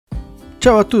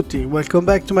Ciao a tutti, welcome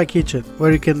back to my kitchen,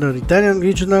 where you can learn Italian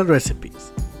regional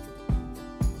recipes.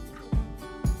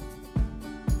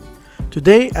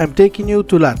 Today I'm taking you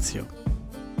to Lazio,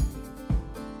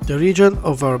 the region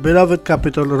of our beloved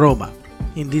capital Roma.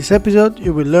 In this episode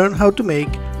you will learn how to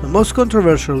make the most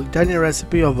controversial Italian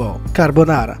recipe of all,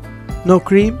 carbonara. No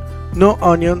cream, no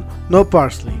onion, no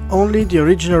parsley, only the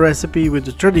original recipe with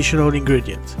the traditional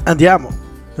ingredients. Andiamo!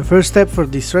 The first step for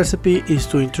this recipe is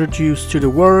to introduce to the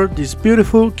world this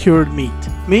beautiful cured meat.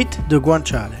 Meat the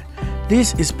guanciale.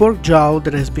 This is pork jowl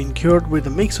that has been cured with a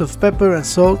mix of pepper and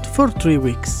salt for 3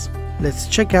 weeks. Let's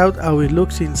check out how it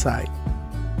looks inside.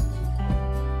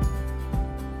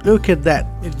 Look at that,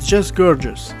 it's just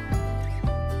gorgeous.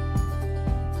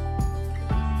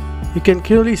 You can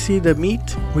clearly see the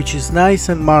meat, which is nice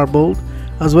and marbled,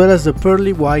 as well as the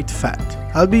pearly white fat.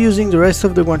 I'll be using the rest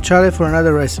of the guanciale for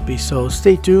another recipe, so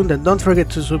stay tuned and don't forget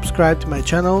to subscribe to my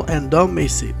channel and don't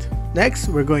miss it. Next,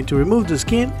 we're going to remove the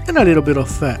skin and a little bit of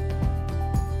fat.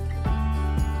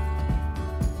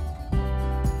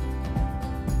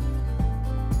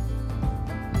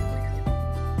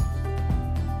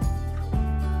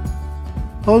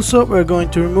 Also, we're going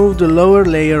to remove the lower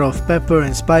layer of pepper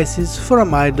and spices for a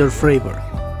milder flavor.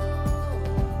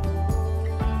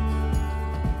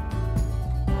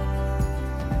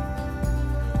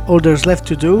 All there's left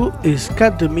to do is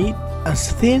cut the meat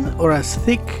as thin or as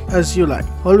thick as you like.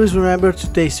 Always remember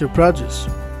to taste your produce.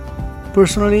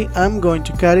 Personally, I'm going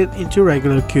to cut it into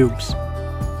regular cubes.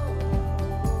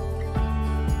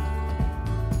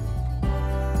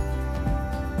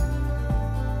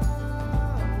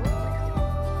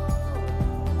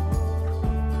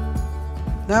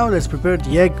 Now let's prepare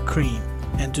the egg cream,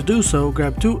 and to do so,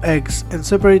 grab 2 eggs and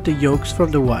separate the yolks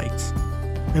from the whites.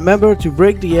 Remember to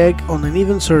break the egg on an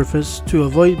even surface to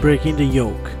avoid breaking the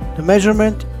yolk. The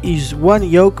measurement is 1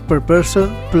 yolk per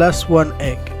person plus 1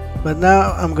 egg. But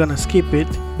now I'm gonna skip it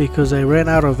because I ran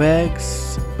out of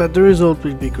eggs, but the result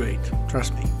will be great,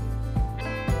 trust me.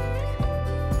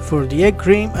 For the egg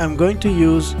cream I'm going to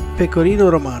use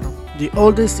pecorino romano, the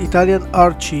oldest Italian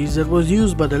hard cheese that was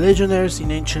used by the legionaries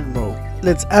in ancient Rome.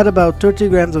 Let's add about 30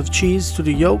 grams of cheese to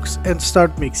the yolks and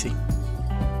start mixing.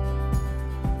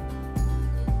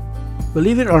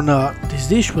 Believe it or not, this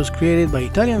dish was created by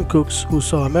Italian cooks who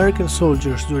saw American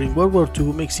soldiers during World War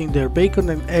II mixing their bacon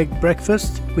and egg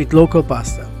breakfast with local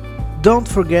pasta. Don't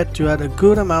forget to add a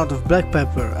good amount of black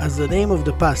pepper, as the name of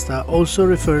the pasta also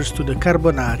refers to the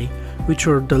carbonari, which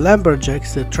were the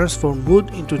lumberjacks that transformed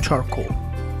wood into charcoal.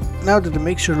 Now that the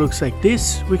mixture looks like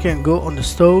this, we can go on the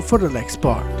stove for the next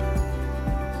part.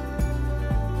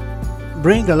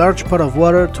 Bring a large pot of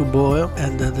water to boil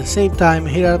and at the same time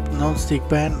heat up a non-stick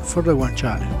pan for the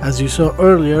guanciale. As you saw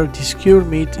earlier, this cured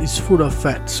meat is full of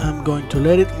fat, so I'm going to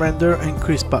let it render and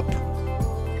crisp up.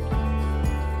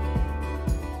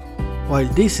 While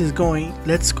this is going,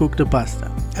 let's cook the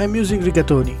pasta. I'm using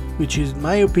rigatoni, which in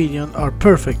my opinion are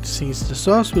perfect since the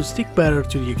sauce will stick better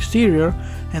to the exterior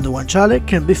and the guanciale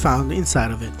can be found inside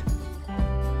of it.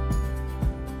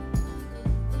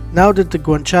 Now that the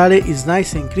guanciale is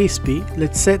nice and crispy,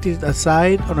 let's set it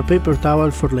aside on a paper towel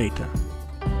for later.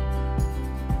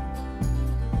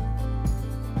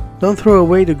 Don't throw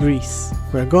away the grease,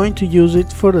 we're going to use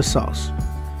it for the sauce.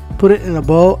 Put it in a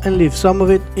bowl and leave some of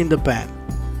it in the pan.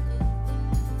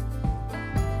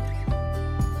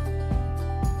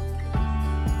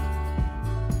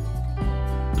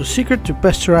 The secret to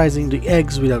pasteurizing the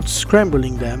eggs without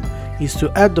scrambling them is to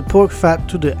add the pork fat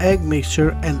to the egg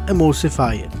mixture and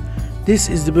emulsify it. This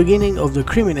is the beginning of the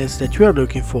creaminess that you are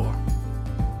looking for.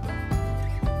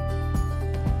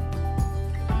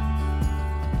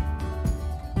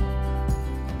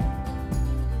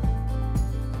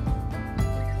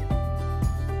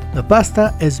 The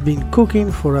pasta has been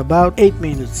cooking for about 8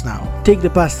 minutes now. Take the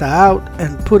pasta out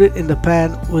and put it in the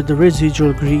pan with the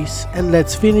residual grease, and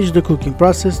let's finish the cooking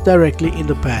process directly in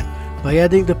the pan by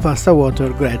adding the pasta water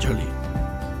gradually.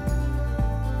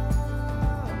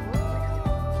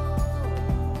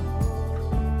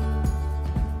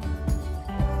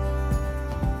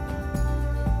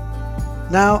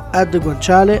 Now add the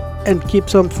guanciale and keep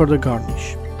some for the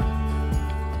garnish.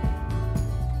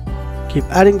 Keep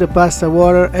adding the pasta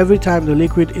water every time the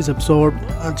liquid is absorbed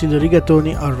until the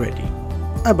rigatoni are ready,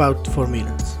 about 4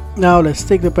 minutes. Now let's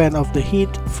take the pan off the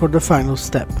heat for the final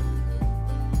step.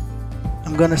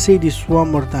 I'm gonna say this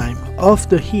one more time. Off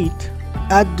the heat,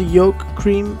 add the yolk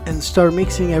cream and start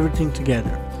mixing everything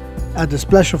together. Add a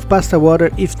splash of pasta water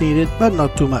if needed, but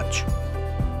not too much.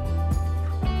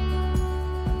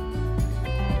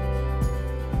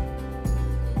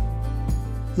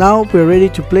 Now we're ready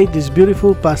to plate this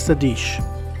beautiful pasta dish.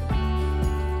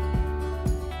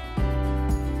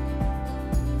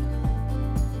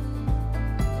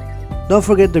 Don't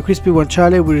forget the crispy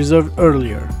guanciale we reserved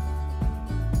earlier.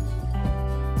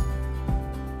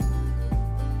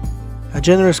 A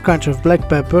generous crunch of black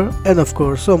pepper and of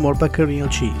course some more pecorino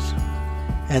cheese.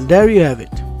 And there you have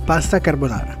it, pasta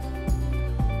carbonara.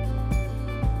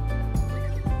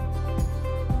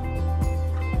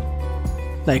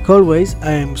 Like always,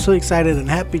 I am so excited and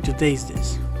happy to taste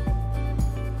this.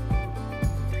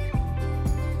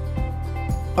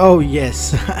 Oh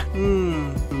yes,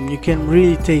 you can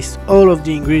really taste all of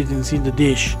the ingredients in the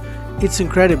dish. It's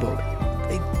incredible,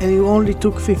 and it only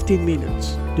took 15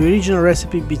 minutes. The original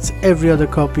recipe beats every other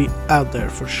copy out there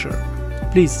for sure.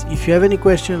 Please, if you have any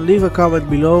question, leave a comment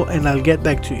below and I'll get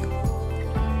back to you.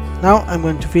 Now I'm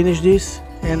going to finish this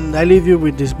and I leave you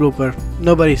with this blooper.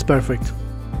 Nobody is perfect.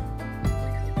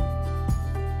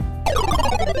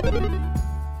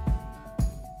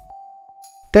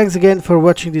 Thanks again for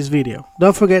watching this video.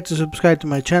 Don't forget to subscribe to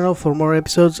my channel for more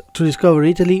episodes to discover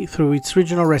Italy through its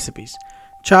regional recipes.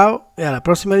 Ciao e alla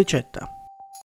prossima ricetta!